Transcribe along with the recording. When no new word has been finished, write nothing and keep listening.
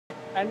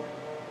And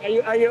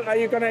are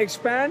you going to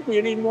expand? Do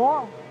you need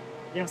more?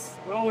 Yes,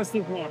 we always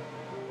need more.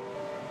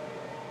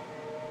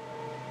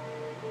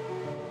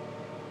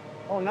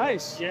 Oh,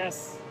 nice.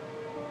 Yes.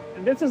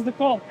 And this is the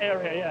cold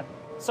area, yeah.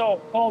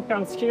 So cold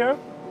comes here,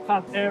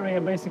 hot area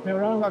basically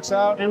around, Sucks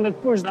out. and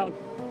it pushes out.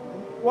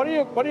 What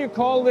do you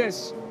call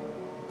this?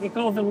 We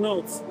call them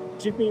nodes,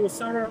 GPU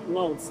server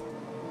nodes.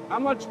 How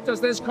much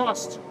does this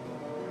cost?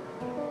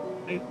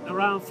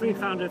 Around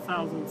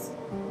 300,000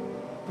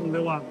 in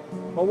the one.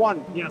 For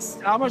one? Yes.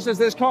 How much does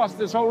this cost,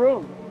 this whole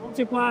room?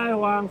 Multiply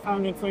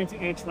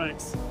 128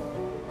 racks.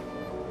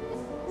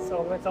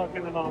 So we're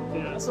talking about,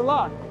 yeah. That's a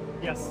lot.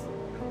 Yes.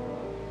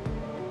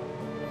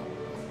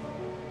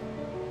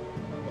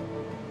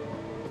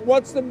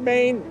 What's the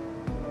main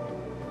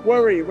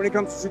worry when it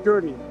comes to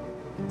security?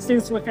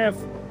 Since we have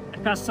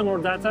customer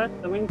data,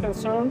 the main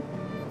concern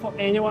for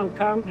anyone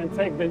come and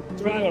take the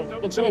driver.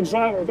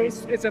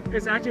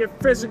 It's actually a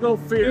physical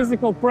fear.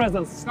 Physical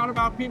presence. It's not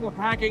about people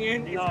hacking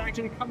in, it's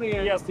actually coming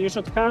in. Yes, you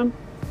should come,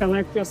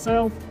 connect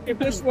yourself. If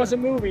this was a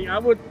movie,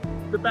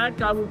 the bad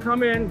guy would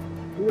come in,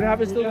 he would have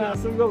his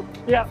little...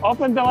 Yeah,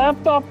 open the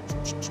laptop.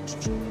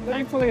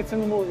 Thankfully, it's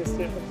in the movies.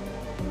 Yeah.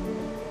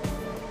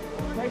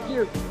 Thank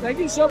you. Thank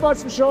you so much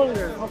for showing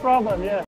us. No problem, yeah.